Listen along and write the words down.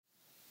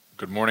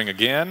Good morning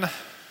again.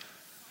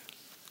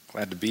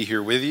 Glad to be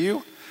here with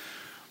you.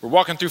 We're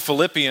walking through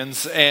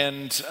Philippians,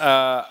 and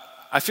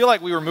I feel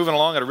like we were moving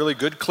along at a really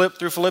good clip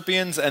through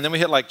Philippians, and then we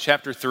hit like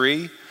chapter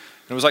 3, and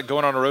it was like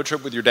going on a road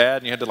trip with your dad,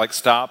 and you had to like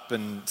stop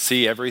and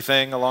see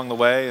everything along the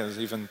way.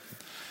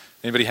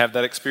 Anybody have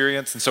that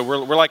experience? And so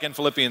we're like in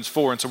Philippians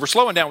 4, and so we're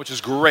slowing down, which is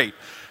great.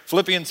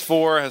 Philippians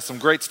 4 has some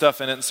great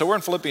stuff in it, and so we're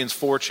in Philippians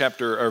 4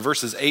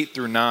 verses 8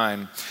 through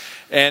 9.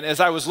 And as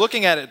I was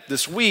looking at it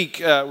this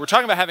week, we're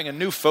talking about having a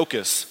new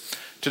focus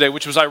today,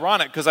 which was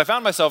ironic because I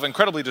found myself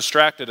incredibly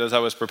distracted as I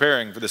was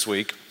preparing for this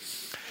week.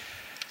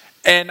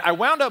 And I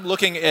wound up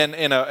looking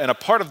in a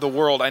part of the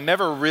world I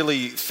never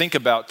really think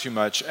about too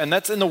much, and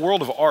that's in the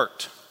world of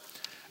art.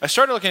 I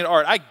started looking at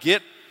art. I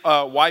get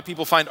why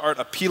people find art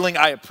appealing.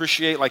 I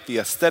appreciate like the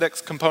aesthetics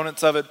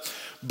components of it,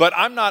 but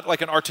I'm not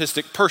like an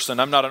artistic person.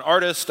 I'm not an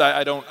artist.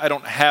 I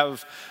don't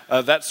have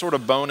that sort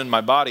of bone in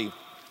my body.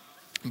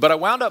 But I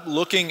wound up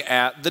looking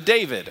at the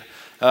David,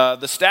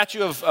 the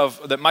statue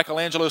that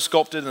Michelangelo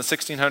sculpted in the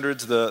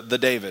 1600s, the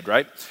David,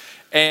 right?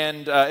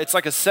 And it's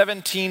like a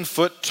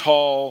 17-foot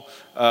tall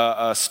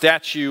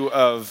statue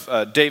of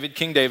David,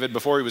 King David,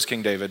 before he was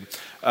King David,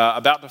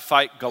 about to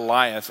fight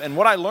Goliath. And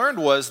what I learned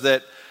was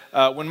that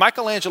when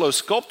Michelangelo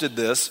sculpted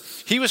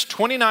this, he was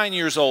 29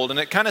 years old, and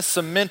it kind of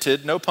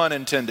cemented, no pun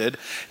intended,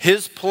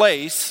 his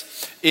place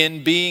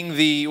in being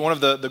one of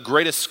the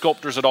greatest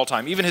sculptors at all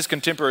time. Even his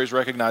contemporaries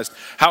recognized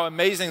how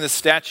amazing this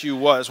statue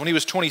was. When he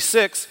was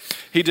 26,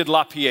 he did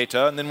La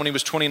Pieta, and then when he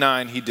was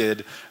 29, he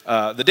did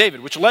the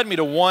David, which led me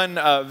to one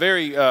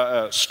very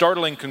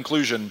startling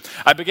conclusion.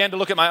 I began to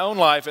look at my own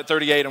life at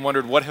 38 and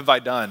wondered, what have I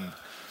done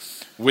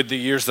with the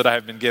years that I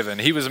have been given?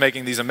 He was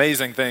making these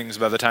amazing things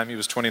by the time he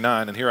was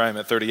 29, and here I am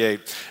at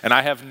 38, and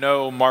I have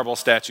no marble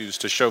statues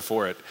to show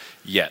for it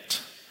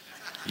yet.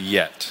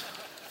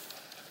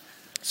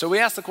 So we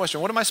asked the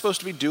question, what am I supposed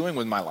to be doing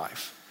with my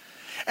life?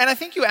 And I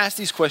think you ask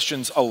these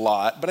questions a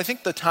lot, but I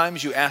think the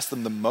times you ask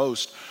them the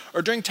most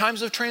are during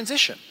times of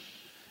transition,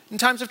 in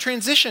times of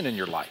transition in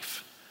your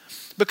life.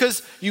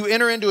 Because you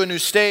enter into a new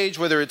stage,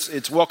 whether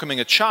it's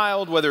welcoming a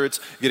child, whether it's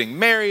getting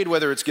married,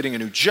 whether it's getting a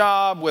new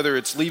job, whether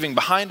it's leaving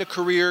behind a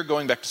career,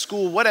 going back to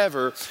school,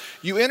 whatever.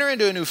 You enter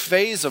into a new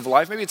phase of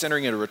life, maybe it's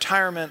entering into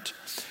retirement,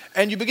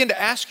 and you begin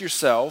to ask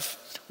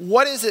yourself,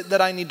 what is it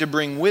that I need to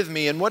bring with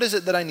me, and what is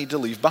it that I need to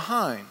leave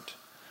behind?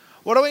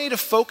 What do I need to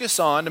focus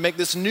on to make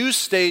this new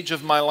stage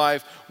of my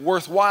life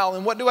worthwhile,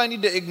 and what do I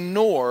need to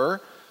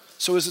ignore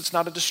so as it's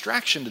not a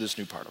distraction to this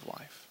new part of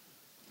life?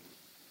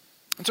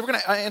 And so we're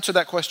going to answer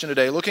that question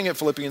today, looking at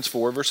Philippians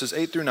 4, verses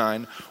 8 through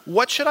 9.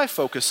 What should I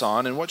focus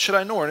on and what should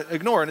I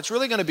ignore? And it's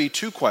really going to be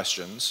two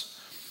questions.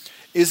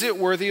 Is it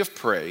worthy of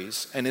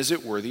praise and is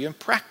it worthy of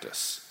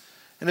practice?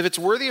 And if it's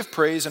worthy of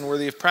praise and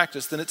worthy of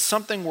practice, then it's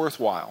something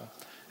worthwhile.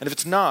 And if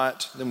it's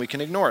not, then we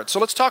can ignore it. So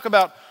let's talk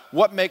about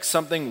what makes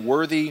something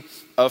worthy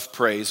of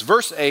praise.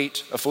 Verse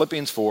 8 of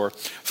Philippians 4.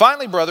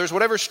 Finally, brothers,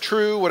 whatever is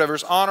true, whatever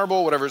is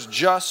honorable, whatever is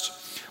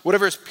just,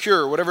 whatever is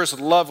pure, whatever is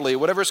lovely,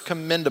 whatever is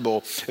commendable,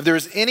 if there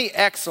is any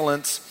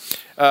excellence,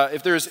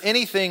 if there is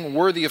anything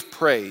worthy of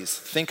praise,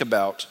 think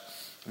about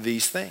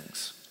these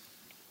things.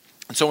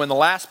 And so in the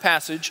last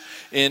passage,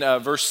 in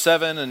verse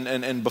 7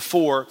 and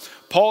before,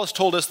 Paul has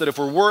told us that if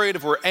we're worried,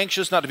 if we're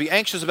anxious, not to be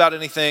anxious about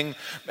anything,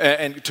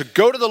 and to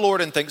go to the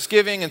Lord in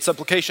thanksgiving and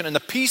supplication, and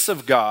the peace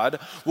of God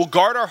will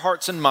guard our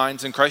hearts and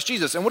minds in Christ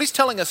Jesus. And what he's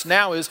telling us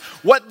now is,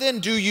 what then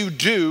do you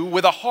do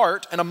with a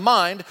heart and a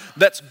mind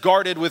that's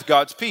guarded with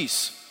God's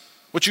peace?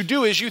 What you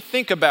do is you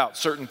think about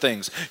certain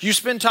things. You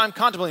spend time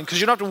contemplating because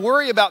you don't have to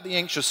worry about the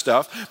anxious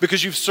stuff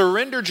because you've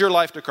surrendered your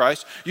life to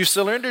Christ. You've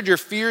surrendered your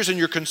fears and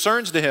your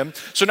concerns to Him.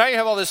 So now you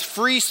have all this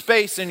free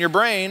space in your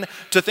brain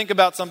to think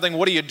about something.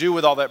 What do you do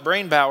with all that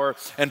brain power?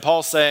 And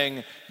Paul's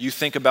saying you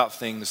think about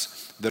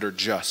things that are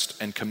just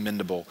and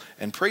commendable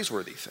and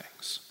praiseworthy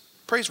things.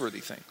 Praiseworthy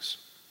things.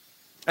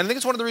 And I think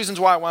it's one of the reasons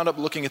why I wound up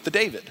looking at the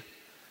David.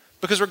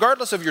 Because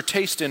regardless of your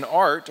taste in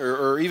art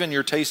or even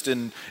your taste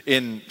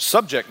in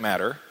subject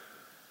matter,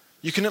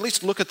 you can at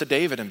least look at the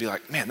David and be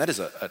like, man, that is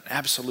an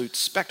absolute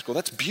spectacle.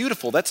 That's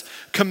beautiful. That's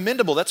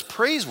commendable. That's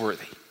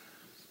praiseworthy.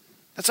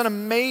 That's an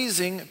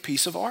amazing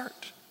piece of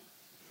art.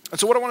 And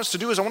so what I want us to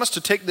do is I want us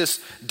to take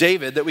this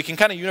David that we can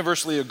kind of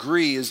universally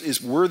agree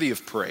is worthy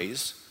of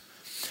praise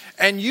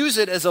and use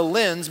it as a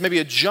lens, maybe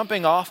a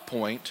jumping off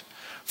point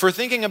for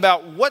thinking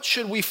about what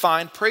should we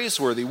find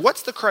praiseworthy?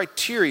 What's the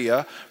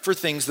criteria for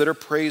things that are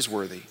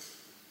praiseworthy?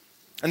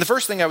 And the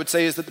first thing I would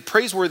say is that the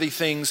praiseworthy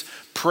things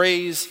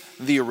praise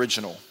the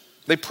original.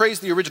 They praise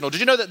the original. Did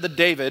you know that the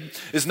David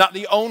is not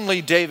the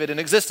only David in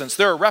existence?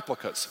 There are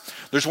replicas.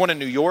 There's one in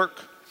New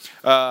York.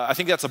 I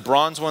think that's a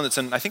bronze one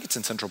I think it's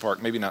in Central Park,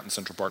 maybe not in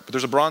Central Park, but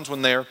there's a bronze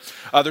one there.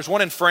 There's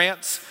one in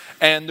France,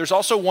 and there's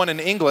also one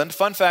in England.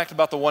 Fun fact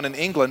about the one in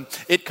England,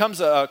 it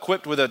comes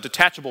equipped with a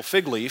detachable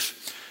fig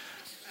leaf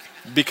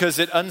because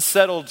it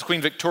unsettled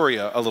Queen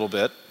Victoria a little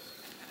bit.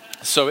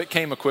 So it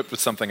came equipped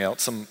with something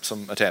else,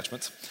 some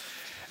attachments.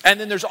 And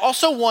then there's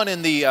also one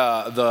in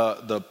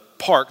the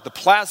park, the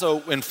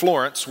Palazzo in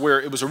Florence,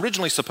 where it was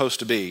originally supposed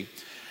to be.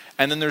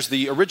 And then there's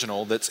the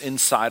original that's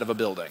inside of a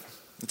building.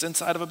 It's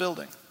inside of a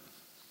building.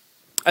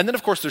 And then,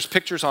 of course, there's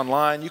pictures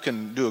online. You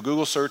can do a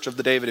Google search of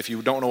the David. If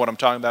you don't know what I'm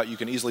talking about, you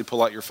can easily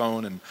pull out your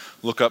phone and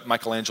look up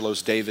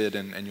Michelangelo's David,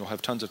 and you'll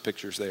have tons of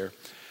pictures there.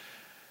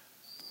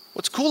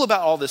 What's cool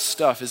about all this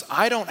stuff is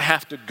I don't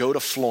have to go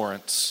to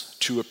Florence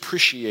to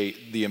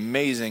appreciate the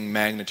amazing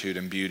magnitude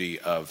and beauty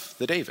of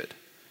the David.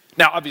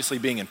 Now, obviously,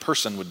 being in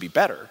person would be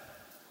better.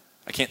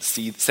 I can't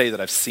say that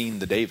I've seen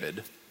the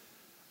David.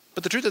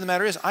 But the truth of the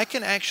matter is, I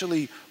can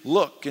actually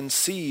look and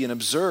see and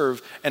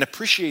observe and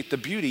appreciate the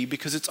beauty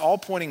because it's all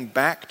pointing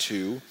back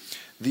to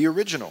the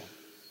original.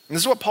 And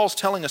this is what Paul's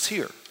telling us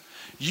here.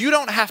 You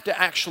don't have to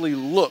actually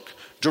look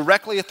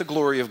directly at the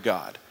glory of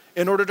God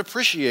in order to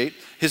appreciate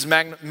his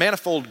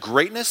manifold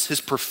greatness,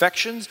 his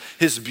perfections,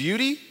 his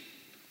beauty.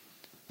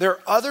 There are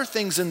other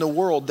things in the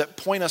world that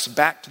point us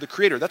back to the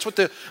Creator. That's what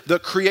the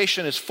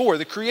creation is for.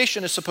 The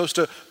creation is supposed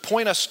to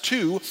point us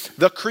to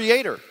the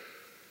Creator.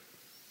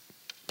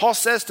 Paul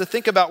says to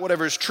think about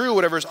whatever is true,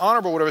 whatever is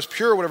honorable, whatever is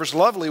pure, whatever is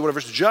lovely, whatever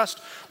is just,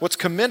 what's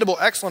commendable,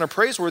 excellent, or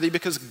praiseworthy,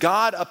 because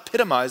God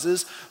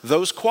epitomizes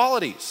those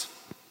qualities.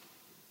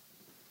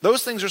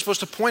 Those things are supposed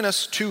to point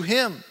us to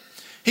him.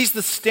 He's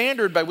the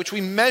standard by which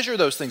we measure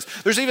those things.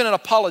 There's even an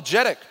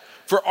apologetic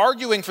for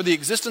arguing for the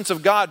existence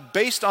of God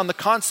based on the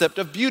concept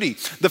of beauty.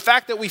 The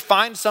fact that we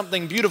find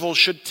something beautiful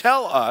should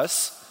tell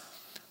us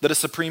that a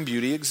supreme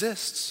beauty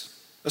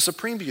exists. A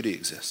supreme beauty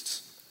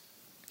exists.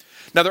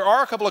 Now, there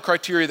are a couple of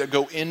criteria that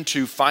go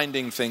into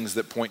finding things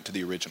that point to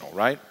the original,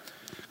 right?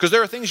 Because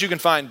there are things you can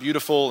find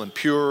beautiful and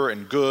pure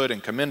and good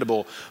and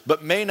commendable,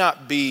 but may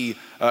not be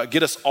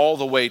get us all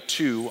the way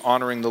to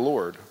honoring the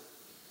Lord.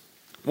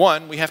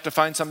 One, we have to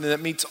find something that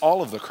meets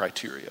all of the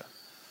criteria.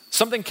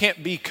 Something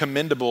can't be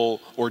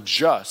commendable or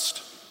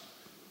just,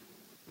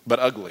 but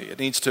ugly. It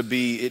needs to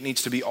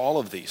be all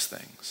of these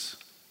things.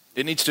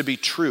 It needs to be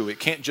true. It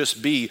can't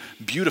just be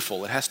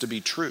beautiful. It has to be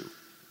true.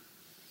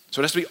 So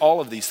it has to be all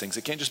of these things.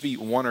 It can't just be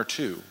one or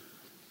two.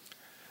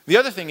 The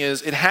other thing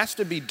is, it has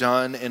to be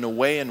done in a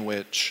way in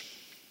which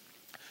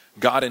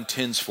God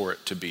intends for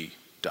it to be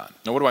done.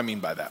 Now, what do I mean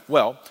by that?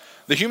 Well,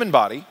 the human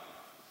body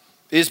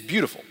is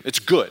beautiful. It's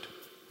good,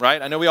 right?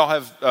 I know we all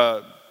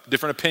have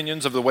different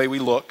opinions of the way we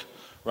look,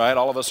 right?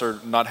 All of us are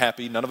not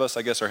happy. None of us,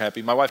 I guess, are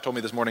happy. My wife told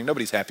me this morning,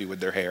 nobody's happy with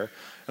their hair.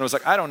 And I was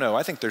like, I don't know.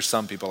 I think there's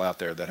some people out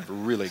there that have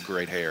really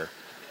great hair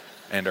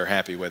and are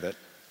happy with it.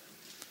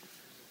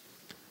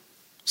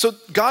 So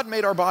God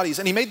made our bodies,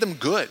 and he made them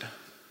good.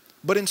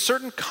 But in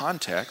certain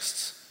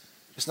contexts,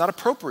 it's not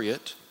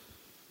appropriate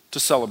to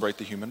celebrate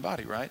the human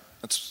body, right?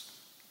 That's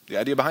the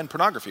idea behind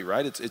pornography,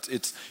 right?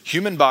 It's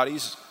human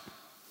bodies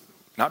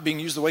not being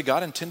used the way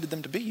God intended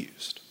them to be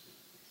used.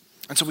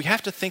 And so we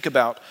have to think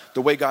about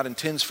the way God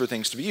intends for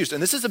things to be used.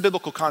 And this is a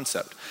biblical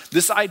concept.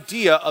 This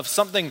idea of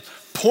something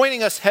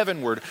pointing us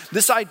heavenward,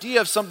 this idea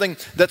of something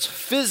that's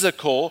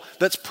physical,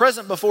 that's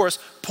present before us,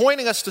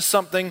 pointing us to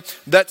something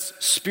that's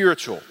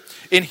spiritual.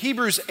 In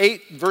Hebrews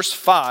 8, verse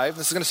 5,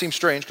 this is going to seem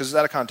strange because it's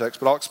out of context,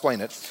 but I'll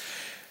explain it.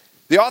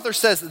 The author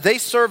says, they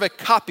serve a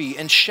copy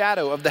and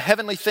shadow of the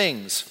heavenly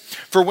things.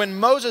 For when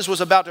Moses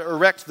was about to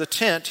erect the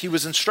tent, he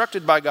was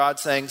instructed by God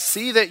saying,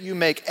 see that you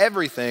make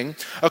everything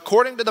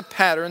according to the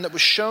pattern that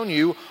was shown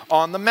you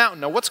on the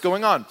mountain. Now what's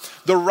going on?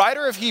 The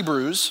writer of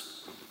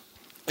Hebrews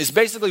is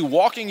basically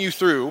walking you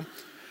through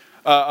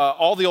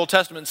all the Old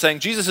Testament, saying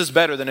Jesus is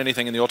better than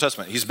anything in the Old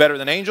Testament. He's better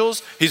than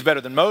angels, he's better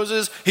than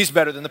Moses, he's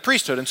better than the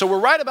priesthood. And so we're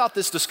right about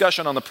this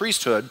discussion on the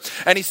priesthood,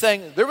 and he's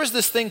saying there was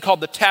this thing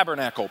called the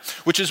tabernacle,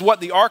 which is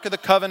what the Ark of the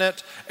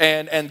Covenant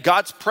and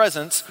God's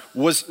presence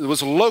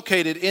was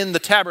located in the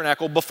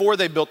tabernacle before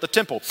they built the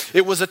temple.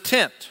 It was a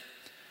tent.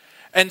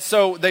 And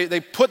so they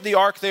put the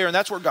ark there, and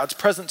that's where God's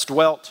presence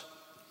dwelt.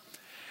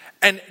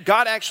 And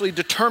God actually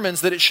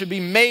determines that it should be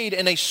made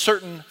in a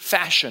certain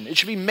fashion. It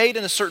should be made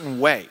in a certain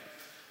way.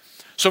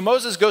 So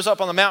Moses goes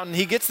up on the mountain,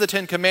 he gets the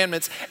 10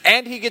 commandments,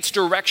 and he gets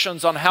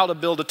directions on how to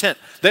build a tent.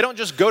 They don't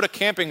just go to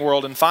Camping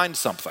World and find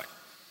something.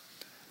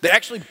 They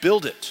actually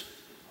build it.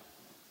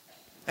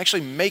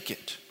 Actually make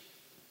it.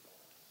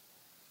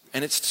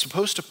 And it's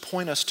supposed to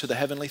point us to the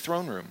heavenly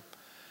throne room.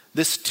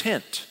 This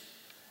tent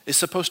is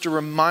supposed to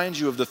remind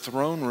you of the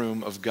throne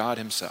room of God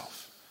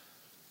himself.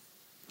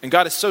 And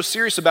God is so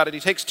serious about it, he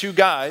takes two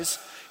guys,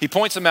 he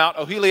points them out,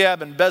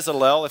 Oholiab and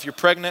Bezalel. If you're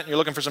pregnant and you're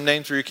looking for some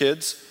names for your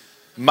kids,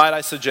 might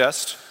I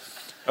suggest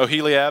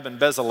Oholiab and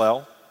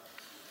Bezalel.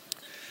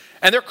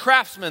 And they're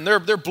craftsmen, they're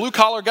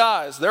blue-collar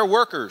guys, they're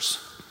workers.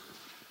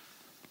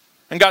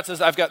 And God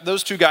says, I've got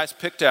those two guys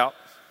picked out.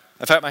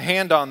 I've had my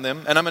hand on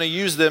them, and I'm going to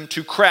use them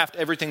to craft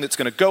everything that's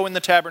going to go in the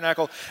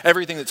tabernacle,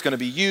 everything that's going to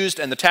be used,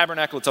 and the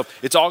tabernacle itself.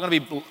 It's all going to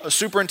be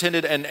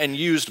superintended and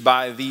used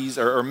by these,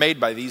 or made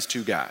by these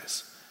two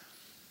guys.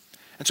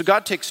 And so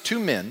God takes two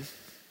men,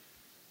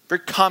 very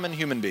common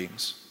human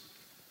beings,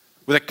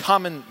 with a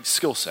common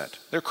skill set.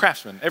 They're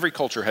craftsmen. Every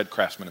culture had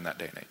craftsmen in that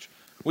day and age.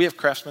 We have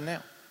craftsmen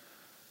now.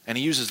 And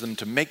he uses them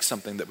to make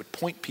something that would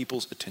point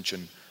people's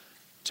attention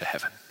to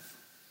heaven.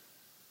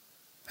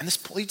 And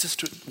this leads us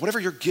to whatever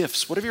your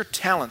gifts, whatever your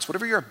talents,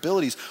 whatever your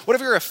abilities,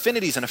 whatever your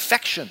affinities and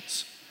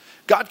affections,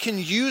 God can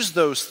use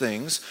those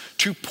things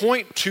to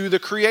point to the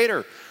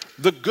Creator.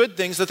 The good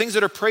things, the things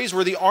that are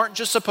praiseworthy, aren't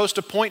just supposed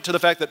to point to the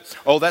fact that,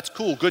 oh, that's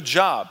cool, good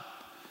job.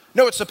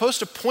 No, it's supposed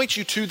to point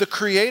you to the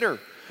Creator.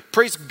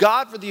 Praise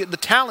God for the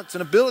talents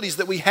and abilities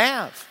that we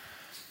have.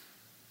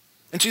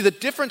 And see, the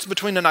difference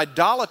between an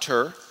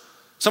idolater,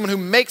 someone who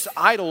makes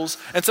idols,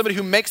 and somebody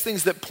who makes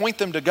things that point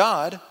them to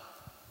God,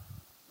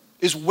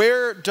 is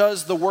where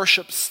does the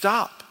worship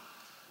stop?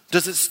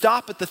 Does it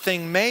stop at the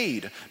thing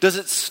made? Does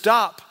it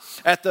stop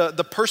at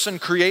the person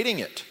creating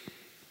it?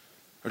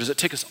 Or does it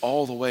take us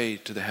all the way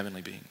to the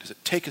heavenly being? Does it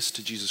take us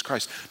to Jesus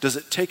Christ? Does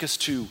it take us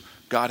to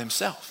God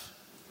himself?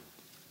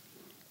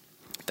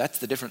 That's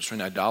the difference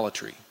between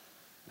idolatry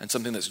and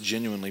something that's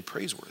genuinely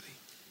praiseworthy.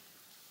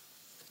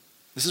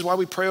 This is why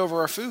we pray over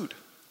our food.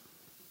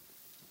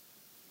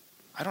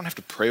 I don't have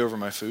to pray over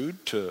my food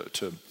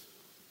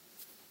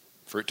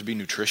for it to be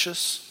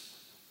nutritious.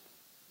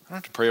 I don't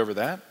have to pray over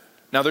that.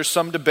 Now, there's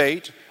some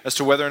debate as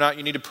to whether or not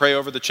you need to pray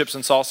over the chips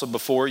and salsa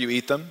before you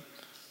eat them.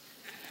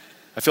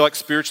 I feel like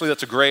spiritually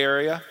that's a gray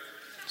area,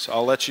 so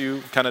I'll let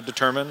you kind of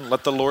determine.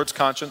 Let the Lord's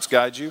conscience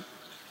guide you.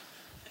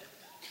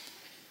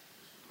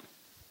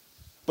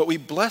 But we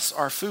bless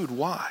our food.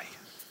 Why?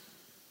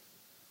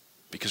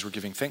 Because we're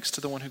giving thanks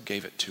to the one who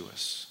gave it to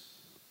us.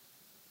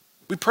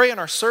 We pray in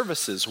our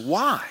services.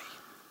 Why?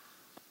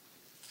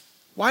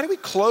 Why do we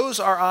close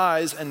our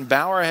eyes and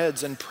bow our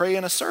heads and pray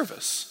in a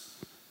service?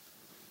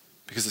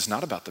 Because it's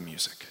not about the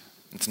music.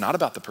 It's not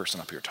about the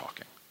person up here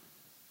talking.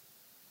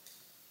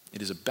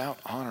 It is about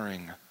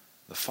honoring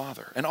the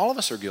Father. And all of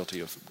us are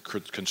guilty of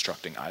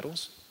constructing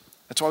idols.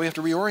 That's why we have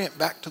to reorient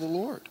back to the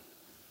Lord.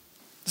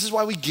 This is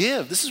why we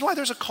give. This is why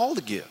there's a call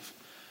to give.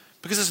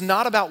 Because it's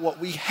not about what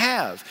we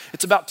have.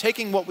 It's about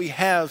taking what we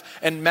have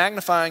and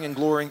magnifying and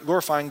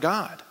glorifying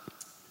God.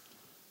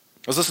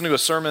 I was listening to a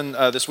sermon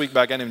this week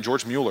by a guy named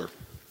George Mueller.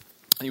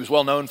 And he was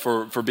well known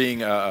for being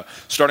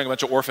starting a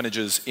bunch of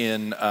orphanages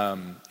in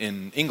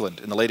England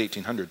in the late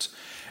 1800s.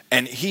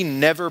 And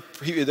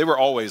they were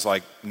always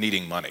like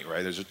needing money,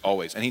 right? There's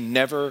always, and he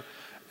never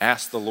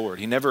asked the Lord.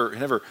 He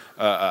never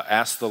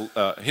asked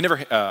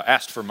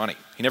for money.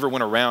 He never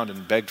went around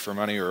and begged for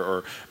money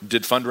or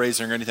did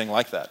fundraising or anything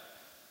like that.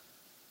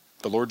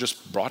 The Lord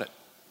just brought it.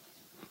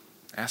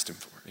 Asked him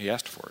for it. He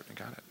asked for it and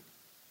got it.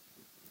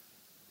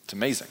 It's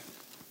amazing.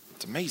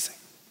 It's amazing.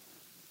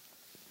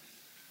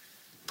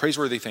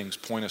 Praiseworthy things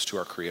point us to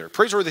our Creator.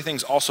 Praiseworthy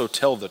things also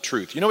tell the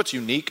truth. You know what's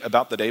unique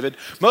about the David?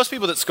 Most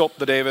people that sculpt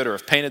the David or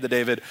have painted the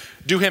David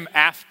do him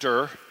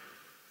after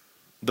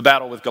the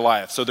battle with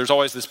Goliath. So there's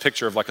always this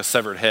picture of like a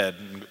severed head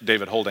and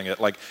David holding it.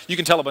 Like you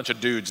can tell a bunch of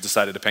dudes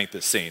decided to paint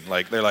this scene.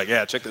 Like they're like,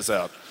 yeah, check this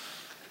out.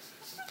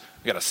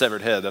 We got a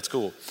severed head. That's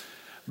cool.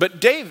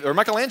 But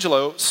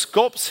Michelangelo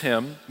sculpts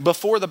him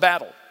before the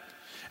battle.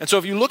 And so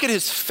if you look at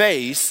his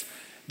face,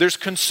 there's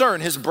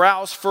concern. His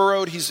brow's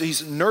furrowed.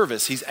 He's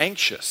nervous. He's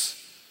anxious.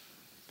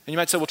 And you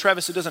might say, well,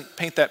 Travis, it doesn't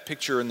paint that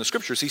picture in the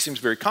scriptures. He seems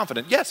very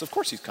confident. Yes, of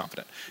course he's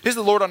confident. He's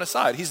the Lord on his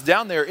side. He's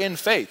down there in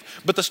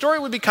faith. But the story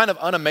would be kind of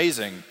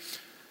unamazing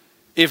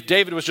if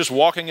David was just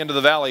walking into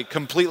the valley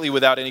completely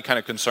without any kind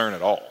of concern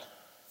at all,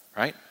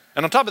 right?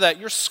 And on top of that,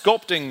 you're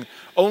sculpting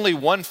only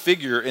one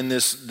figure in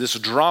this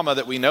drama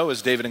that we know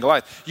as David and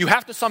Goliath. You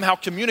have to somehow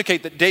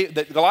communicate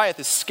that Goliath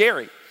is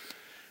scary.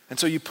 And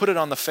so you put it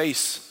on the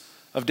face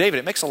of David.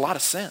 It makes a lot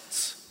of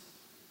sense.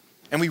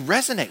 And we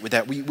resonate with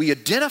that. We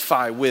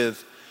identify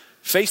with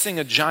facing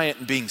a giant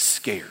and being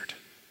scared.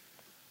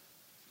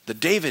 The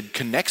David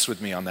connects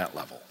with me on that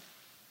level.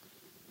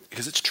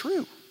 Because it's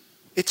true.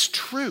 It's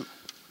true.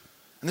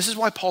 And this is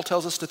why Paul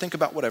tells us to think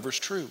about whatever's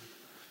true.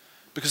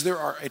 Because there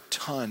are a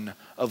ton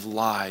of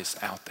lies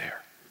out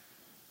there.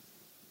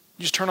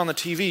 You just turn on the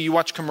TV, you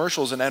watch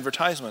commercials and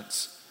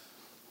advertisements.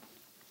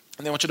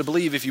 And they want you to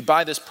believe if you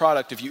buy this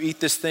product, if you eat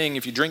this thing,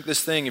 if you drink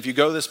this thing, if you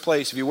go this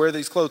place, if you wear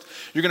these clothes,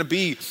 you're going to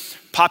be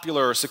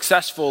popular or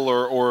successful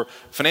or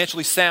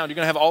financially sound. You're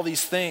going to have all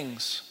these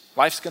things.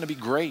 Life's going to be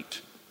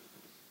great.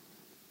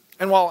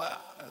 And while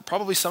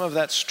probably some of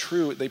that's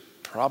true, they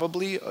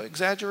probably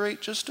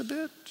exaggerate just a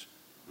bit.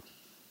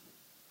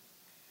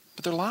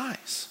 But they're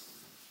lies.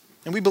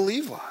 And we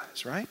believe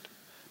lies, right?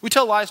 We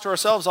tell lies to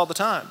ourselves all the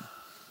time.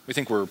 We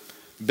think we're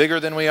bigger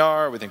than we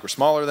are. We think we're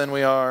smaller than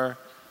we are.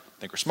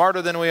 We think we're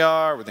smarter than we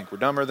are. We think we're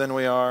dumber than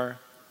we are.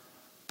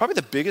 Probably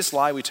the biggest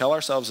lie we tell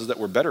ourselves is that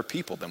we're better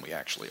people than we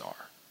actually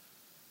are.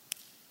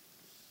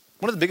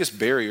 One of the biggest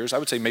barriers, I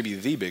would say maybe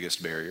the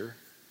biggest barrier,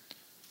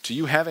 to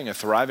you having a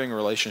thriving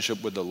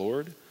relationship with the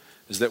Lord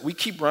is that we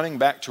keep running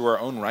back to our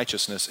own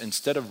righteousness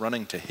instead of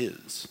running to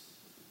His.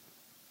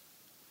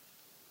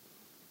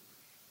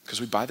 Because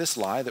we buy this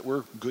lie that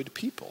we're good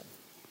people.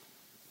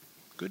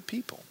 Good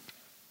people.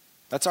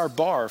 That's our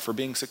bar for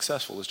being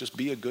successful, is just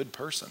be a good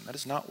person. That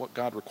is not what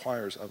God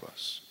requires of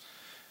us.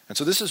 And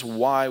so this is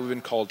why we've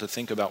been called to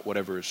think about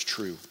whatever is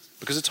true.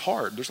 Because it's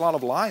hard. There's a lot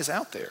of lies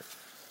out there.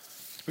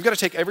 We've got to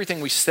take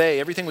everything we say,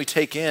 everything we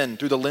take in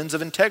through the lens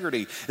of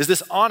integrity. Is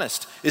this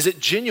honest? Is it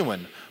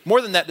genuine?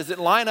 More than that, does it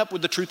line up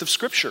with the truth of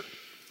Scripture?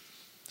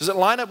 Does it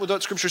line up with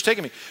what Scripture's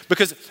taking me?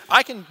 Because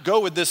I can go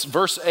with this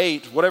verse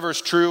 8, whatever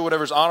is true,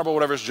 whatever is honorable,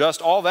 whatever is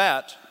just, all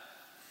that,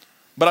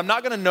 but I'm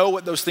not going to know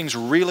what those things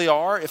really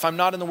are if I'm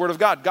not in the Word of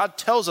God. God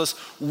tells us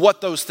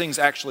what those things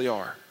actually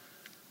are.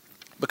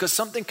 Because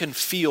something can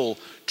feel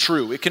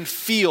true. It can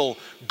feel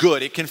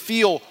good. It can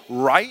feel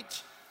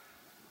right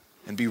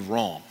and be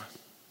wrong.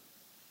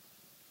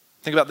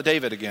 Think about the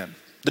David again.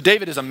 The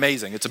David is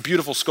amazing. It's a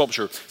beautiful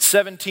sculpture,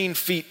 17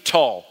 feet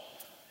tall.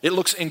 It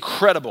looks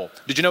incredible.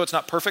 Did you know it's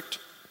not perfect?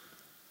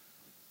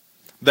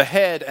 The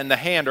head and the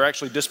hand are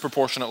actually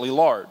disproportionately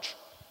large.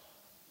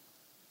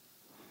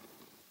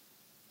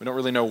 We don't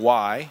really know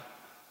why.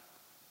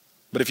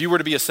 But if you were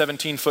to be a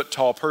 17-foot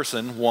tall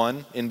person,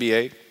 one,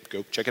 NBA,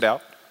 go check it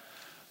out.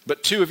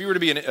 But two, if you were to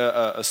be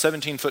a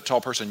 17-foot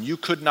tall person, you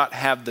could not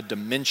have the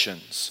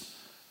dimensions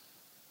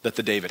that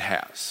the David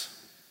has.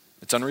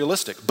 It's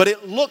unrealistic. But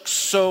it looks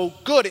so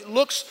good. It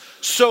looks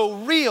so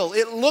real.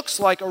 It looks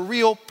like a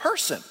real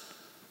person,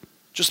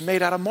 just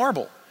made out of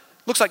marble.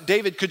 It looks like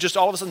David could just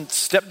all of a sudden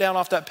step down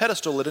off that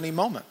pedestal at any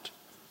moment.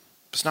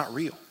 It's not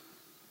real.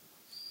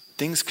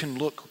 Things can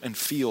look and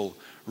feel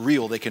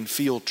real. They can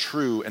feel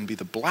true and be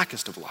the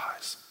blackest of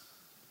lies.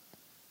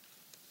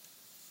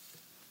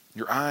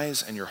 Your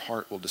eyes and your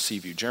heart will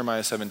deceive you.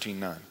 Jeremiah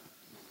 17:9.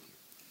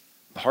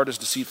 The heart is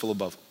deceitful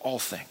above all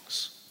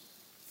things.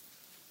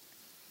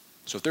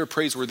 So if there are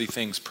praiseworthy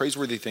things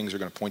are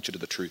going to point you to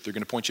the truth. They're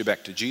going to point you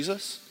back to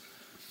Jesus.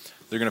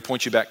 They're going to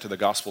point you back to the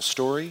gospel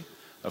story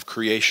of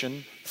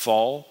creation,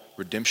 fall,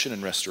 redemption,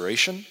 and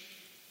restoration.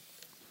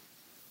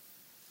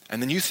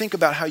 And then you think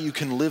about how you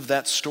can live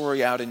that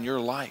story out in your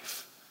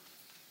life.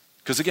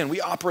 Because again, we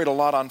operate a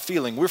lot on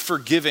feeling. We're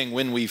forgiving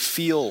when we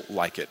feel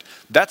like it.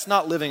 That's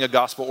not living a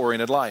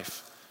gospel-oriented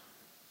life.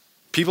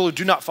 People who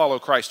do not follow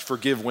Christ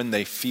forgive when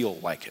they feel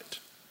like it.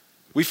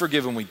 We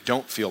forgive when we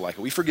don't feel like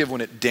it. We forgive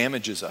when it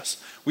damages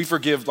us. We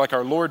forgive like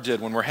our Lord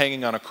did when we're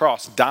hanging on a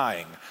cross,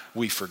 dying.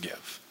 We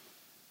forgive.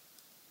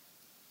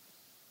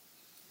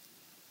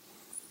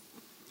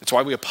 It's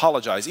why we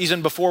apologize,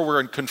 even before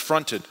we're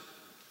confronted.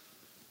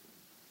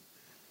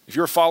 If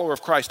you're a follower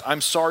of Christ, I'm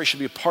sorry should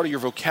be a part of your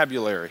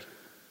vocabulary.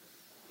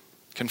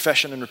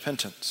 Confession and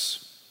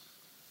repentance.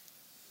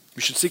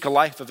 You should seek a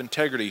life of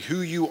integrity.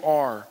 Who you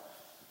are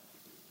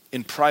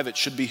in private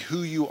should be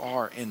who you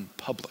are in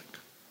public.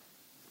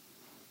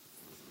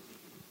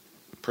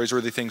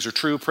 Praiseworthy things are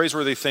true.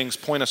 Praiseworthy things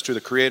point us to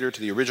the Creator,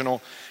 to the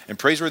original. And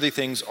praiseworthy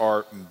things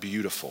are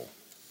beautiful.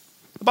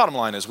 The bottom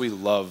line is we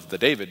love the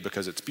David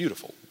because it's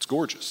beautiful. It's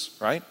gorgeous,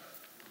 right?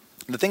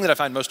 And the thing that I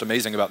find most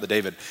amazing about the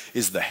David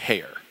is the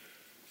hair.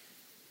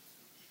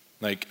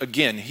 Like,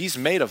 again, he's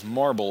made of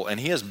marble and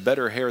he has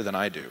better hair than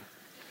I do.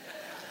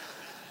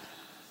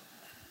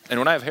 And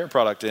when I have hair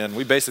product in,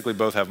 we basically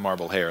both have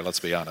marble hair, let's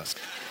be honest.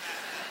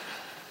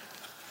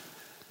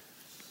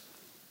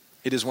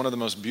 It is one of the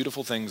most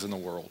beautiful things in the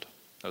world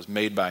that was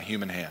made by a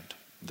human hand,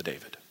 the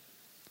David.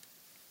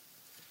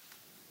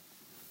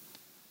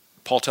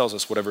 Paul tells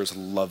us whatever is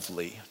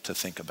lovely to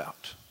think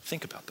about.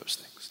 Think about those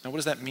things. Now, what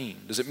does that mean?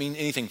 Does it mean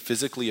anything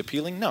physically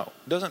appealing? No,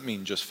 it doesn't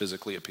mean just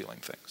physically appealing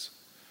things.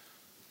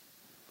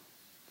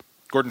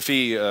 Gordon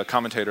Fee, a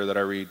commentator that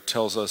I read,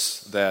 tells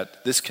us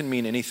that this can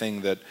mean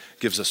anything that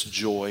gives us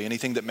joy,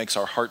 anything that makes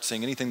our heart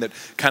sing, anything that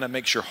kind of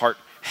makes your heart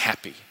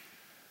happy.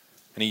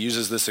 And he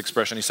uses this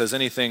expression. He says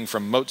anything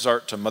from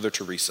Mozart to Mother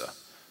Teresa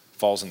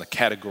falls in the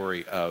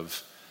category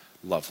of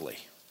lovely.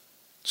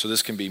 So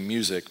this can be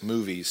music,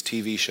 movies,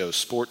 TV shows,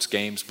 sports,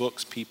 games,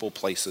 books, people,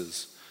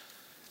 places.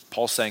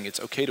 Paul's saying it's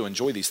okay to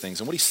enjoy these things.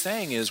 And what he's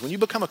saying is when you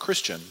become a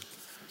Christian,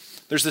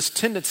 there's this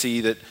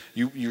tendency that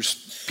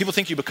people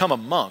think you become a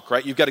monk,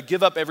 right? You've got to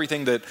give up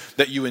everything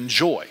that you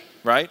enjoy,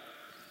 right?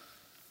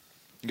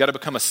 You've got to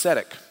become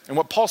ascetic. And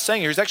what Paul's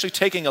saying here, he's actually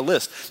taking a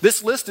list.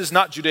 This list is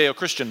not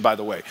Judeo-Christian, by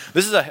the way.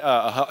 This is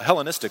a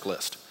Hellenistic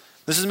list.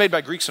 This is made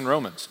by Greeks and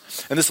Romans.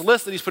 And this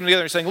list that he's putting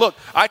together, he's saying, look,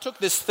 I took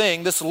this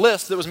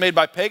list that was made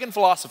by pagan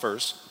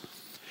philosophers,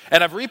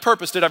 and I've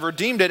repurposed it, I've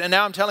redeemed it, and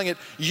now I'm telling it,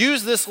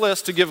 use this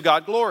list to give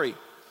God glory.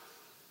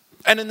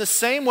 And in the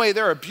same way,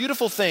 there are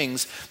beautiful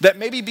things that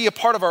maybe be a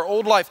part of our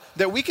old life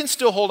that we can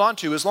still hold on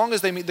to as long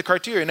as they meet the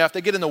criteria. Now, if they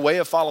get in the way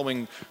of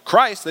following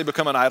Christ, they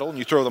become an idol and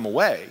you throw them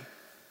away.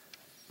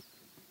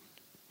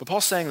 But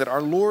Paul's saying that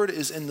our Lord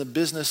is in the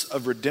business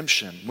of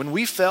redemption. When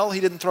we fell,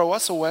 he didn't throw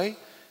us away.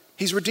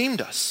 He's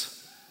redeemed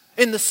us.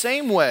 In the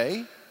same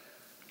way,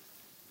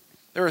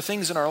 there are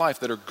things in our life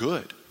that are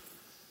good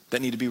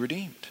that need to be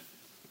redeemed.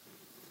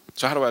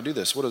 So how do I do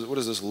this? What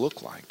does this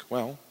look like?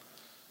 Well,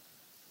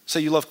 say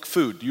you love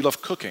food, you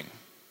love cooking.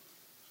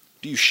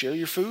 Do you share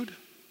your food?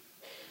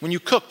 When you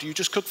cook, do you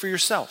just cook for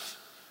yourself?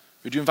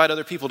 Or do you invite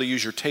other people to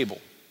use your table?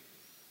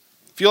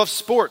 If you love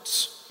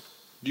sports,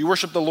 do you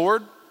worship the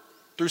Lord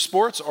through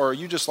sports, or are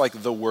you just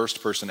like the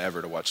worst person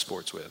ever to watch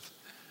sports with?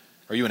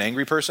 Are you an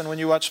angry person when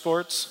you watch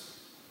sports?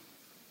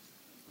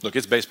 Look,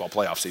 it's baseball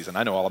playoff season.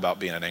 I know all about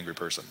being an angry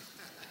person.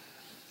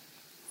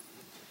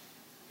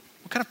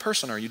 What kind of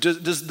person are you?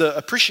 Does the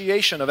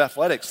appreciation of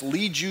athletics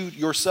lead you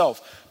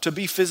yourself to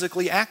be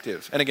physically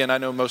active? And again, I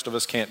know most of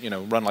us can't,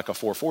 run like a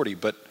 440,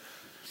 but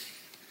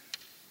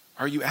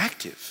are you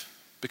active?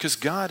 Because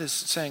God is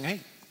saying, hey,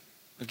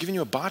 I've given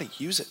you a body,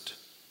 use it.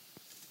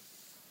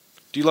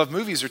 Do you love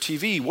movies or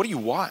TV? What do you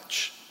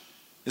watch?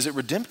 Is it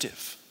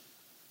redemptive?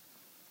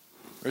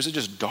 Or is it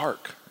just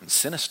dark and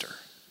sinister?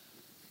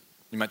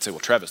 You might say, well,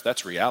 Travis,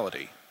 that's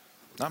reality.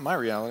 Not my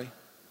reality.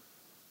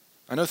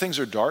 I know things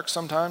are dark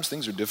sometimes,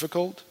 things are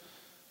difficult,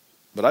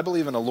 but I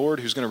believe in a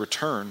Lord who's going to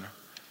return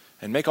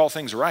and make all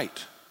things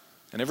right.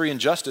 And every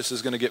injustice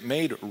is going to get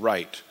made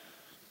right.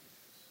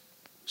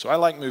 So I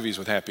like movies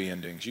with happy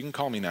endings. You can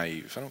call me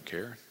naive. I don't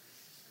care.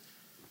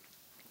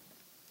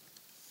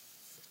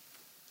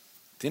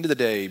 At the end of the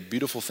day,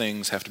 beautiful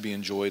things have to be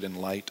enjoyed in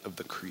light of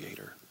the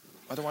Creator.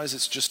 Otherwise,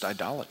 it's just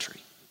idolatry.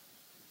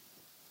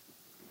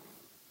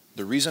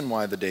 The reason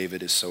why the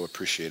David is so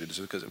appreciated is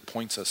because it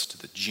points us to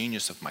the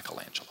genius of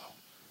Michelangelo.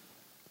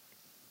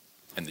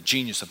 And the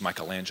genius of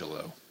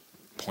Michelangelo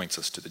points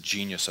us to the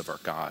genius of our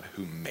God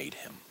who made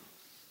him.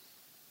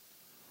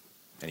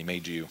 And he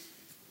made you.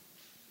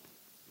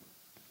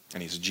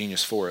 And he's a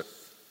genius for it.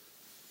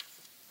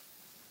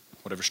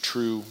 Whatever's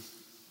true,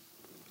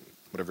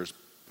 whatever's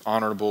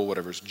honorable,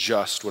 whatever's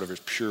just, whatever's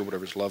pure,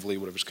 whatever's lovely,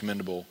 whatever's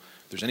commendable,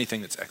 if there's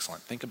anything that's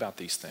excellent, think about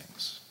these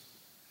things.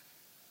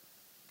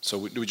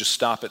 So do we just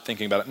stop at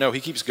thinking about it? No, he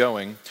keeps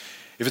going.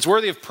 If it's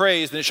worthy of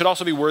praise, then it should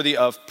also be worthy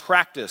of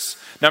practice.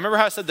 Now, remember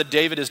how I said that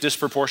David is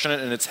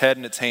disproportionate in its head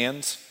and its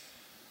hands?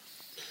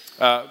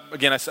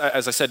 Again, as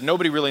I said,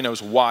 nobody really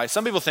knows why.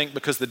 Some people think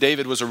because the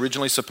David was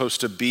originally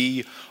supposed to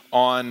be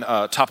on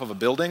top of a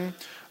building,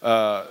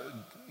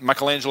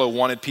 Michelangelo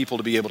wanted people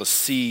to be able to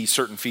see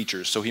certain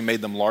features, so he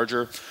made them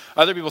larger.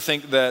 Other people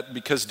think that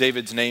because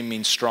David's name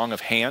means strong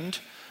of hand,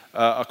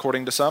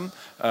 according to some,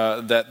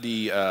 that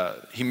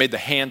he made the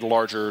hand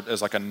larger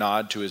as like a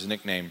nod to his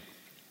nickname.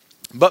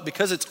 But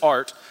because it's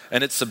art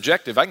and it's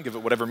subjective, I can give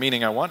it whatever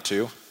meaning I want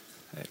to.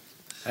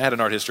 I had an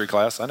art history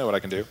class. I know what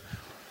I can do.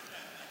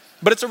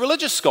 But it's a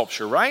religious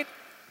sculpture, right?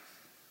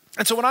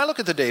 And so when I look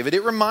at the David,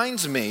 it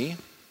reminds me,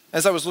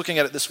 as I was looking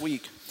at it this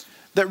week,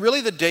 that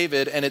really the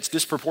David and its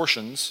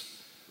disproportions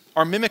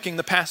are mimicking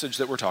the passage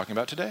that we're talking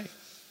about today.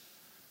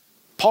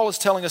 Paul is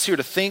telling us here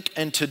to think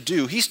and to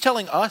do. He's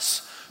telling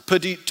us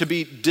to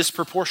be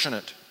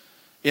disproportionate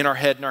in our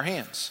head and our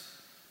hands.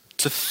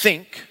 To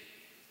think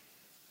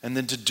and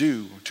then to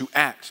do, to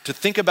act, to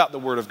think about the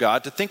Word of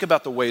God, to think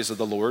about the ways of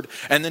the Lord,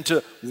 and then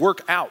to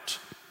work out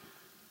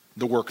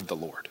the work of the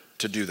Lord,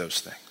 to do those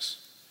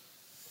things.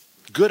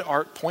 Good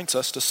art points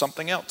us to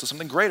something else, to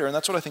something greater, and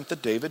that's what I think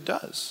that David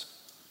does.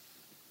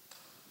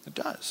 It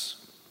does.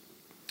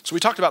 So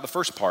we talked about the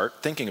first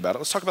part, thinking about it.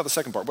 Let's talk about the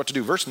second part, what to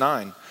do. Verse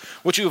 9,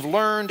 what you have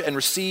learned and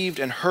received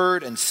and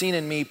heard and seen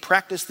in me,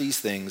 practice these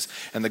things,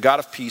 and the God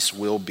of peace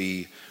will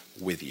be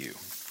with you.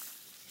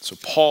 So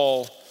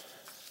Paul,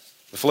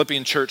 the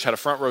Philippian church had a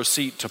front row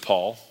seat to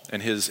Paul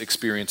and his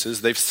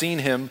experiences. They've seen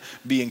him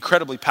be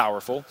incredibly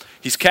powerful.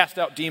 He's cast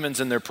out demons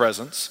in their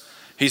presence.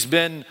 He's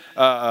been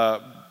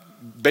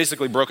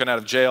basically broken out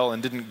of jail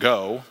and didn't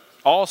go.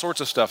 All sorts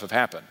of stuff have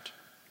happened.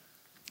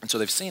 And so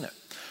they've seen it.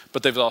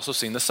 But they've also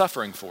seen the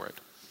suffering for it.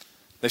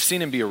 They've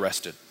seen him be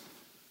arrested.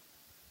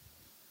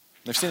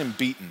 They've seen him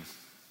beaten.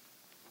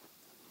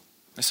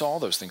 They saw all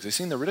those things. They've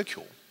seen the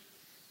ridicule.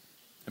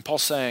 And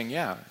Paul's saying,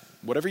 yeah,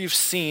 whatever you've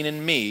seen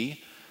in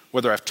me,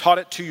 whether I've taught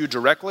it to you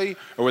directly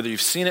or whether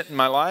you've seen it in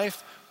my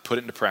life, put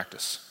it into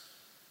practice.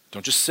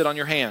 Don't just sit on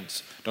your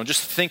hands. Don't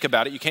just think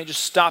about it. You can't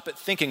just stop at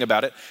thinking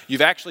about it.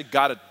 You've actually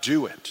got to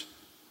do it.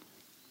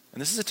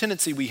 And this is a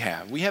tendency we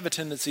have. We have a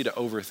tendency to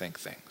overthink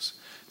things,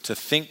 to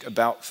think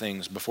about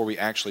things before we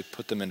actually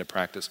put them into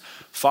practice.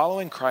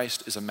 Following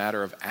Christ is a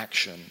matter of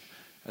action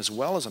as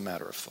well as a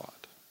matter of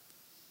thought.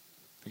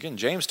 Again,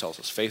 James tells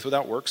us faith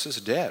without works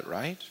is dead,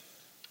 right?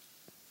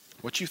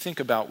 What you think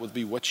about will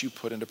be what you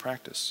put into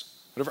practice.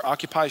 Whatever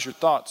occupies your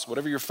thoughts,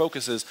 whatever your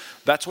focus is,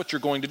 that's what you're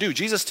going to do.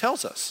 Jesus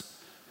tells us,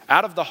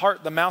 out of the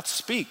heart the mouth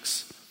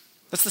speaks.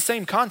 That's the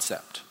same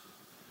concept.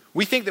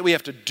 We think that we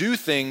have to do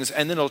things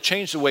and then it'll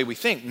change the way we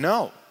think.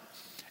 No.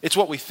 It's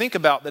what we think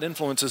about that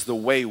influences the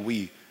way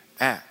we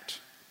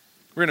act.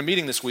 We're in a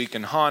meeting this week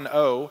and Han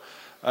O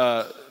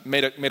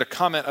made a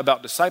comment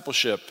about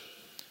discipleship,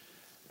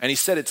 and he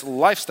said it's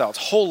lifestyle, it's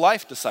whole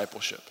life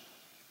discipleship.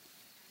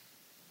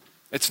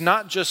 It's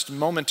not just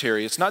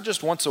momentary, it's not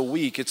just once a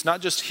week, it's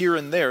not just here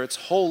and there, it's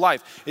whole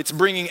life. It's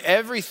bringing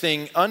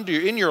everything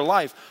in your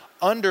life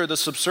under the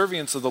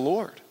subservience of the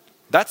Lord.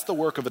 That's the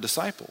work of a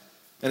disciple,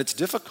 and it's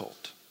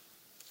difficult.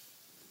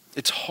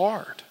 It's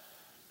hard.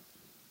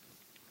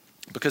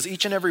 Because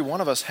each and every one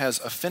of us has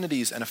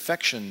affinities and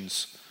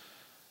affections.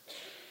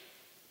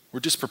 We're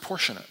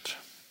disproportionate.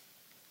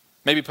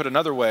 Maybe put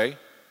another way,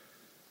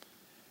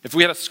 if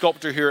we had a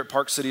sculptor here at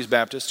Park Cities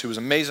Baptist who was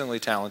amazingly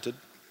talented,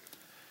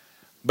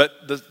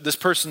 but this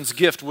person's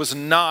gift was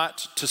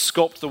not to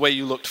sculpt the way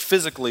you looked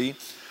physically,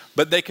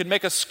 but they could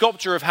make a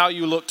sculpture of how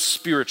you looked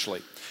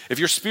spiritually. If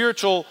your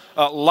spiritual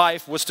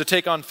life was to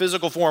take on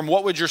physical form,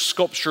 what would your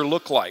sculpture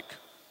look like?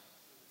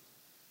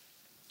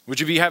 Would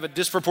you have a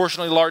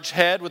disproportionately large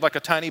head with like a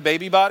tiny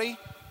baby body?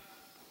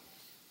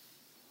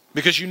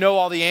 Because you know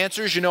all the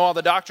answers, you know all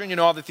the doctrine, you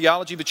know all the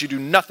theology, but you do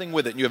nothing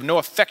with it, and you have no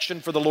affection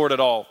for the Lord at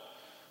all.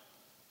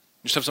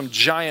 You just have some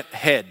giant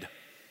head.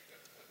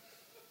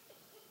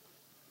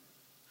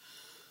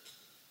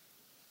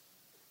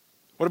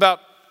 What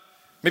about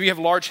maybe you have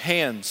large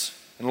hands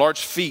and large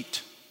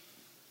feet?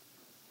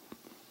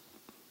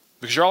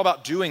 Because you're all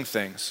about doing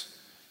things.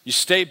 You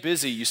stay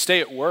busy, you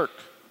stay at work.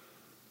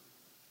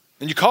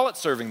 And you call it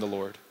serving the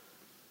Lord.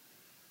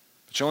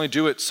 But you only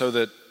do it so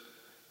that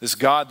this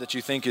God that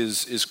you think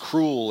is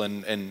cruel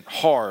and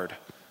hard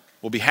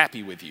will be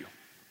happy with you.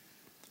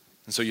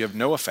 And so you have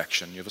no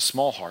affection. You have a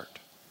small heart.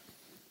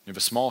 You have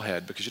a small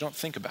head because you don't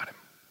think about him.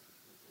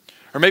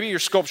 Or maybe your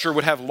sculpture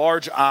would have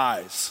large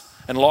eyes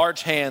and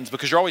large hands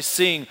because you're always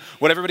seeing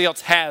what everybody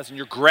else has and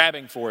you're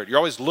grabbing for it. You're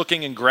always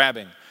looking and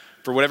grabbing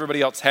for what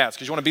everybody else has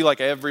because you want to be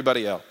like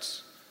everybody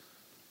else.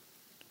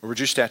 Or would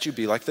your statue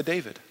be like the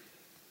David?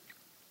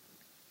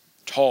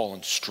 Tall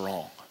and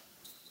strong,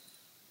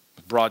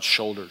 with broad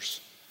shoulders.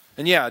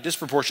 And yeah, a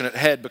disproportionate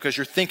head because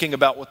you're thinking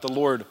about what the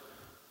Lord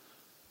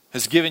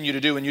has given you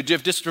to do. And you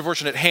have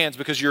disproportionate hands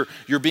because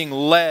you're being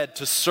led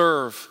to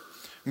serve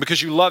and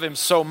because you love him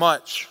so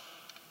much.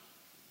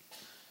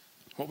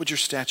 What would your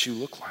statue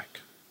look like?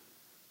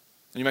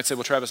 And you might say,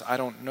 well, Travis, I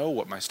don't know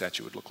what my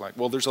statue would look like.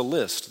 Well, there's a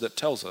list that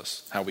tells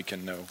us how we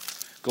can know.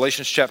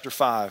 Galatians chapter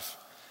 5,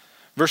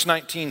 verse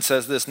 19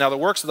 says this, now the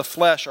works of the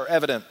flesh are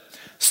evident,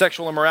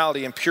 sexual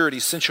immorality, impurity,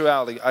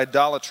 sensuality,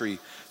 idolatry,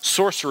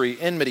 sorcery,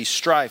 enmity,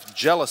 strife,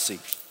 jealousy,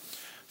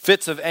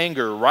 fits of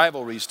anger,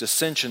 rivalries,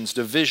 dissensions,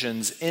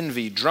 divisions,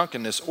 envy,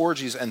 drunkenness,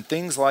 orgies, and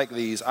things like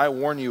these. I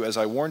warn you, as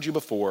I warned you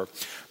before,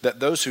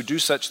 that those who do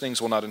such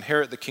things will not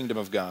inherit the kingdom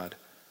of God.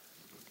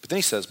 But then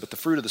he says, but the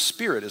fruit of the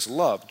Spirit is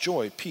love,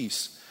 joy,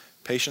 peace,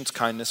 patience,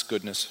 kindness,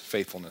 goodness,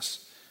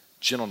 faithfulness,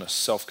 gentleness,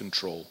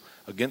 self-control.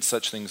 Against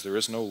such things there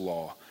is no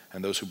law,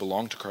 and those who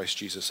belong to Christ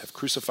Jesus have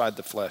crucified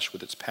the flesh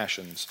with its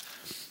passions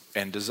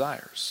and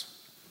desires.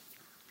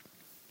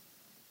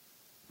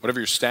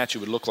 Whatever your statue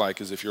would look like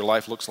is if your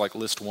life looks like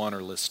list 1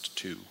 or list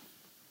 2.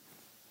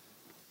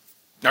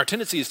 Our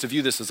tendency is to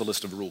view this as a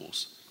list of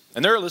rules.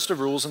 And there are a list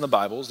of rules in the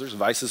Bibles. There's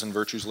vices and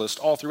virtues list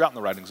all throughout in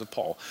the writings of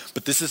Paul.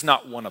 But this is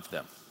not one of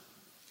them.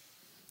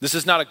 This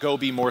is not a go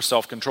be more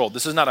self-controlled.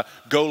 This is not a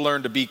go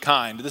learn to be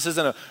kind. This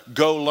isn't a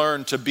go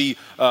learn to be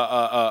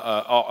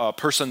a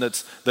person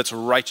that's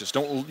righteous.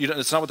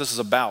 It's not what this is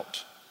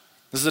about.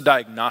 This is a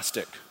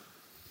diagnostic.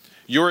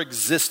 Your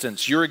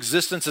existence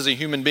as a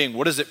human being,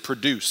 what does it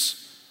produce?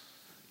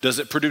 Does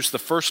it produce the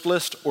first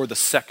list or the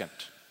second?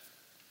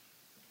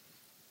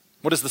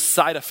 What is the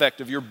side effect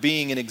of your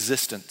being in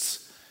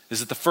existence?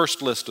 Is it the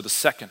first list or the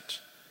second?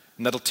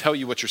 And that'll tell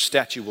you what your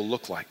statue will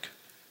look like.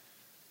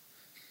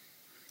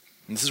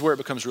 And this is where it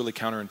becomes really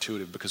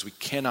counterintuitive because we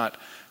cannot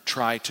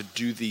try to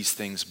do these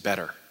things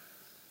better.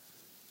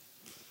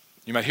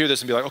 You might hear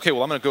this and be like, okay,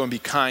 well, I'm going to go and be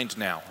kind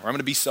now, or I'm going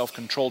to be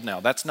self-controlled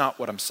now. That's not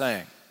what I'm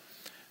saying.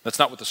 That's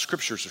not what the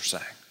scriptures are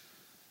saying.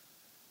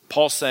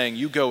 Paul's saying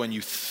you go and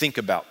you think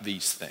about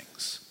these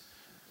things.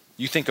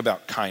 You think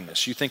about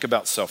kindness. You think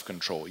about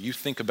self-control. You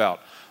think about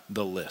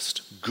the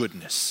list,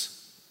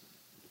 goodness.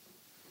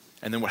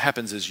 And then what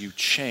happens is you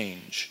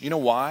change. You know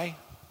why?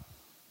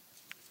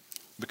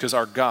 Because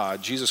our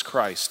God, Jesus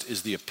Christ,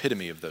 is the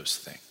epitome of those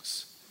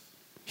things.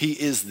 He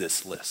is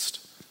this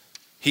list.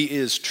 He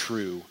is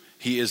true.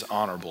 He is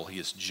honorable. He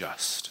is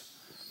just.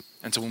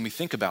 And so when we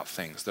think about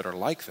things that are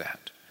like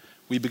that,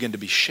 we begin to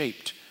be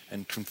shaped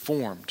and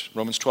conformed.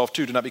 Romans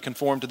 12:2, do not be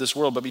conformed to this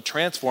world, but be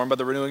transformed by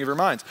the renewing of your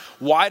minds.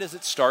 Why does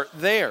it start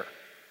there?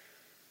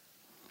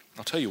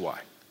 I'll tell you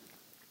why.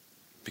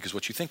 Because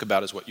what you think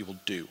about is what you will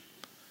do.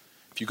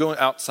 If you go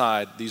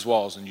outside these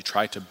walls and you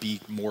try to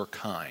be more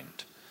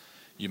kind,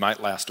 you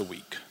might last a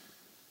week.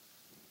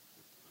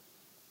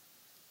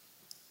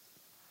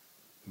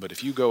 But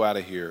if you go out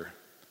of here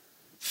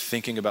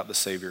thinking about the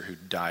Savior who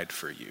died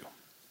for you,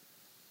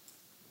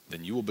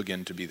 then you will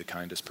begin to be the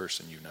kindest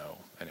person you know,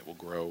 and it will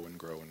grow and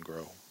grow and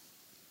grow.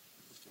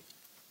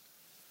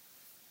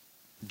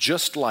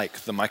 Just like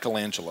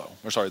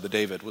the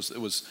David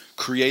was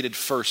created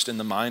first in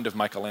the mind of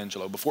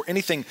Michelangelo. Before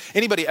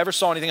anybody ever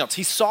saw anything else,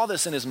 he saw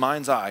this in his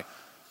mind's eye.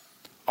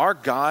 Our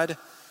God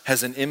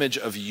has an image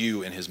of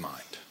you in his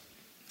mind,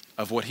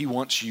 of what he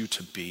wants you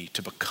to be,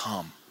 to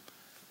become,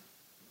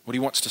 what he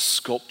wants to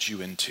sculpt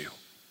you into.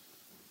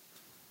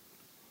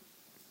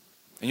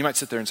 And you might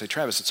sit there and say,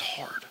 Travis, it's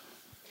hard.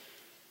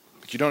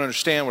 You don't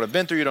understand what I've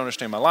been through. You don't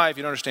understand my life.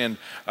 You don't understand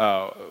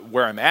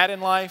where I'm at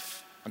in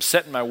life. I'm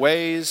set in my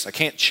ways. I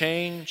can't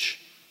change.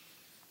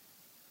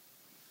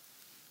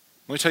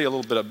 Let me tell you a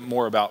little bit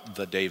more about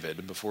the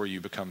David before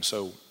you become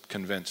so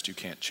convinced you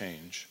can't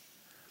change.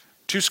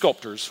 2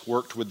 sculptors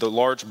worked with the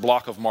large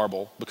block of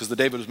marble because the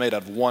David was made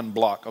out of 1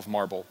 block of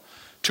marble.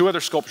 2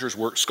 other sculptors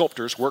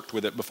worked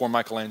with it before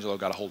Michelangelo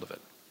got a hold of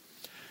it.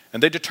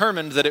 And they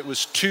determined that it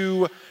was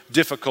too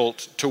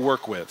difficult to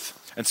work with.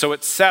 And so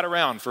it sat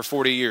around for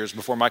 40 years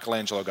before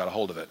Michelangelo got a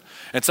hold of it.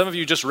 And some of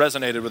you just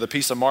resonated with a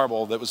piece of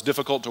marble that was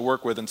difficult to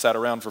work with and sat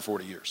around for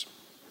 40 years.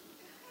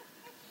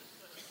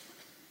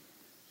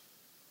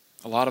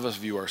 A lot of us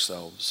view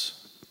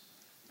ourselves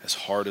as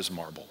hard as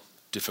marble,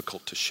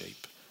 difficult to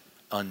shape,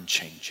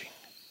 unchanging,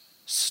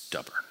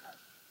 stubborn.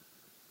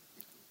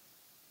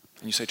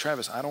 And you say,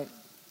 Travis, I don't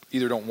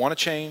want to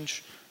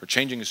change, or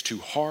changing is too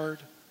hard.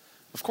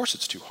 Of course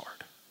it's too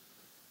hard.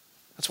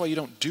 That's why you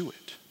don't do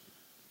it.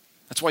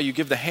 That's why you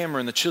give the hammer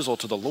and the chisel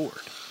to the Lord.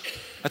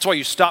 That's why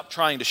you stop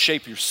trying to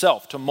shape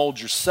yourself, to mold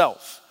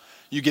yourself.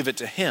 You give it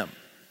to him.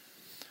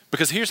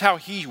 Because here's how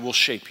he will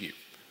shape you.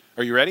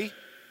 Are you ready?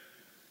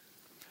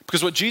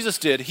 Because what Jesus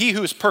did, he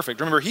who is perfect,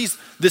 remember, he's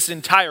this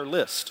entire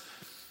list.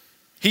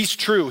 He's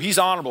true, he's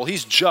honorable,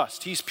 he's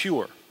just, he's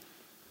pure.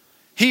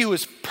 He who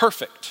is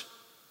perfect,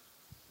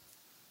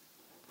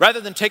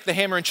 rather than take the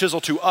hammer and chisel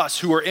to us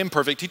who are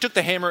imperfect, he took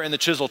the hammer and the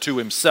chisel to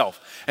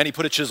himself. And he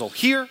put a chisel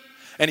here,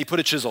 and he put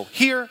a chisel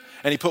here,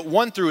 and he put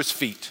one through his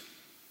feet.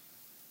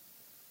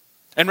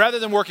 And rather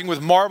than working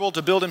with marble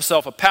to build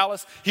himself a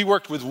palace, he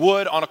worked with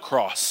wood on a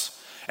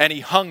cross. And he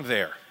hung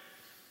there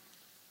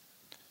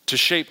to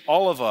shape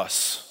all of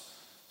us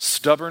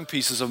stubborn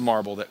pieces of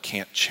marble that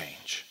can't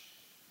change.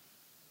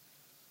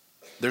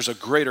 There's a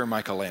greater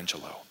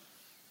Michelangelo.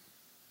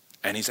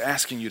 And he's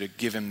asking you to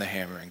give him the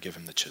hammer and give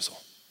him the chisel.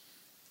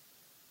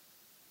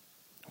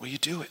 Will you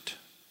do it?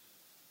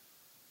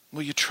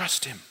 Will you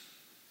trust him?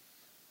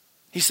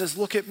 He says,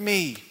 look at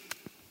me.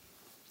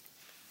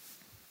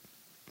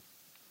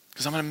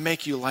 Because I'm going to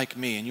make you like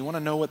me. And you want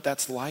to know what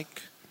that's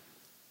like?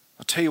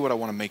 I'll tell you what I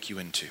want to make you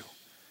into.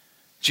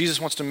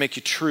 Jesus wants to make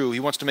you true. He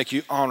wants to make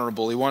you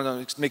honorable. He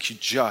wants to make you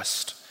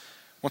just.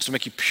 He wants to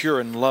make you pure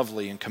and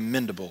lovely and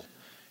commendable.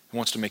 He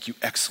wants to make you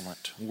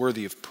excellent,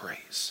 worthy of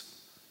praise.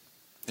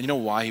 And you know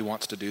why he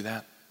wants to do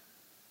that?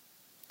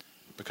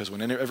 Because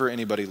whenever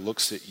anybody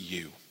looks at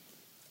you,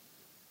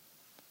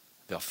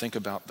 they'll think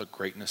about the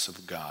greatness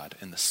of God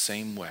in the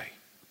same way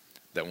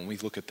that when we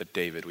look at the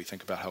David, we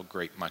think about how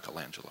great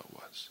Michelangelo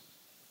was.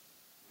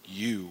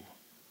 You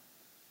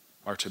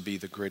are to be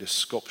the greatest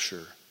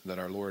sculpture that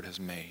our Lord has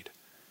made.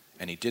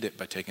 And he did it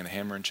by taking the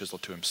hammer and chisel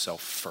to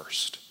himself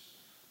first.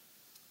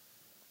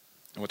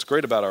 And what's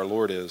great about our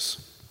Lord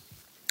is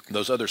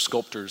those other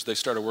sculptors, they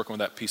started working with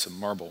that piece of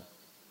marble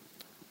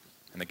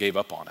and they gave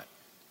up on it.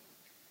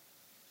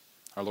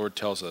 Our Lord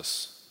tells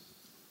us,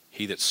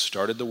 he that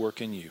started the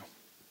work in you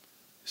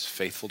is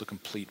faithful to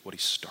complete what he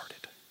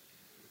started.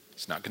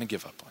 He's not going to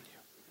give up on you.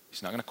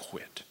 He's not going to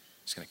quit.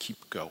 He's going to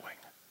keep going.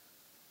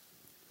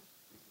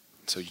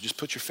 So you just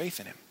put your faith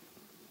in him.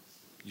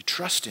 You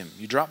trust him.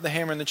 You drop the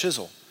hammer and the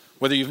chisel.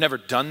 Whether you've never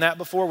done that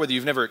before, whether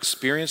you've never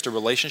experienced a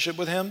relationship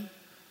with him,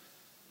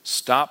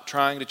 stop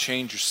trying to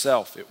change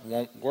yourself. It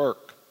won't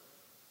work.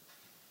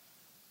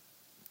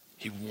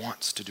 He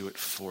wants to do it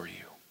for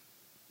you.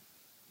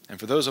 And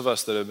for those of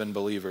us that have been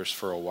believers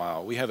for a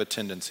while, we have a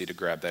tendency to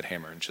grab that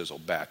hammer and chisel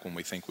back when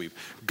we think we've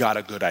got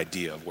a good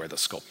idea of where the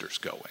sculptor's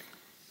going.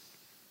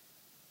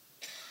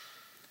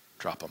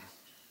 Drop him.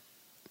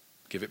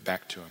 Give it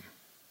back to him.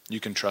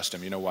 You can trust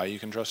him. You know why you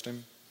can trust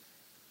him?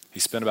 He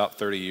spent about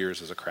 30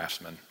 years as a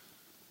craftsman.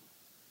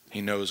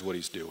 He knows what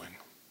he's doing.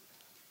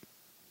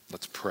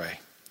 Let's pray.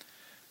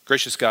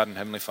 Gracious God and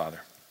Heavenly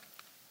Father,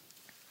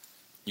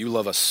 you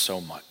love us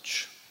so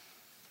much.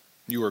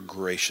 You are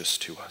gracious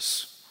to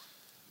us.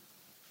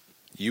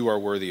 You are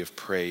worthy of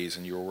praise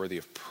and you are worthy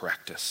of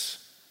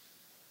practice.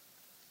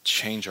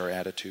 Change our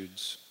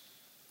attitudes,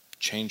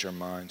 change our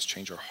minds,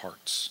 change our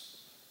hearts.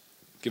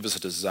 Give us a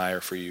desire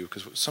for you,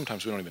 because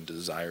sometimes we don't even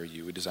desire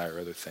you, we desire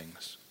other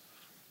things.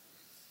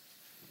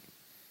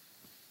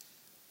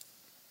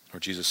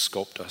 Lord Jesus,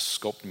 sculpt us,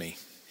 sculpt me.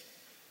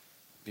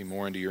 Be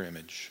more into your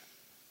image.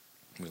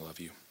 We love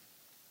you.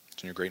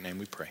 It's in your great name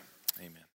we pray. Amen.